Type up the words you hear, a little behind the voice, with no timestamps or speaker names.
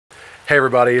Hey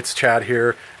everybody, it's Chad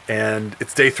here, and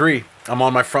it's day 3. I'm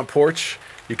on my front porch.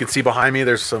 You can see behind me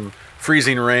there's some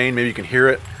freezing rain. Maybe you can hear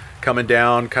it coming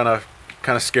down, kind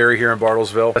of scary here in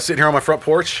Bartlesville. I'm sitting here on my front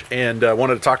porch and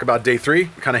wanted to talk about day 3,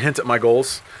 kind of hint at my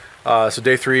goals. So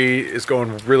day 3 is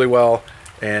going really well,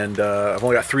 and I've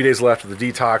only got 3 days left of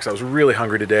the detox. I was really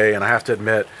hungry today, and I have to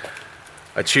admit,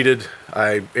 I cheated.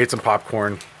 I ate some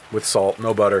popcorn with salt,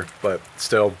 no butter, but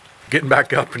still getting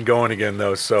back up and going again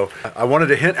though. So I wanted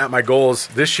to hint at my goals.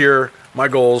 This year, my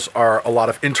goals are a lot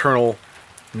of internal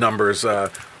numbers,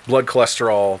 blood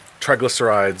cholesterol,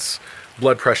 triglycerides,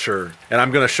 blood pressure, and I'm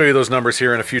going to show you those numbers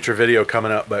here in a future video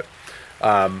coming up. But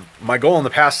my goal in the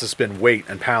past has been weight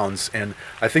and pounds, and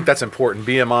I think that's important.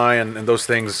 BMI and those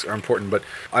things are important, but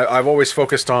I've always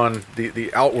focused on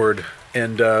the outward,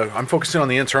 and I'm focusing on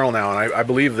the internal now, and I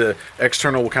believe the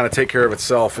external will kind of take care of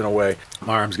itself in a way.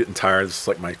 My arm's getting tired. This is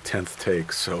like my 10th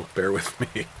take, so bear with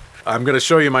me. I'm going to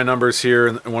show you my numbers here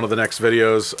in one of the next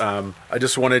videos. I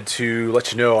just wanted to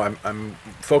let you know I'm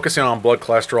focusing on blood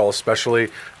cholesterol, especially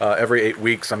every 8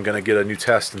 weeks. I'm going to get a new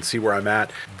test and see where I'm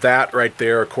at. That right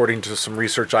there, according to some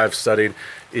research I've studied,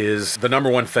 is the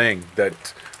 #1 thing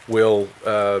that will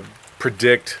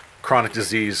predict chronic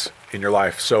disease in your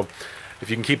life. So if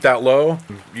you can keep that low,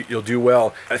 you'll do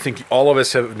well. I think all of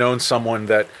us have known someone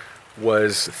that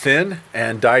was thin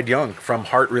and died young from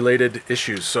heart-related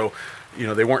issues. So, you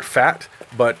know, they weren't fat,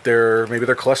 but maybe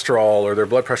their cholesterol or their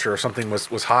blood pressure or something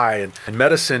was high, and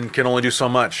medicine can only do so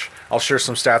much. I'll share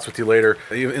some stats with you later.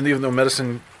 Even though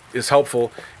medicine is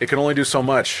helpful, it can only do so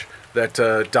much. That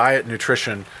diet and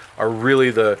nutrition are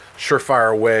really the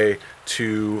surefire way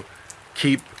to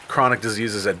keep chronic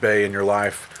diseases at bay in your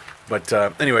life. But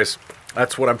anyways,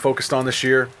 that's what I'm focused on this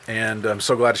year, and I'm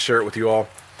so glad to share it with you all.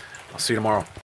 I'll see you tomorrow.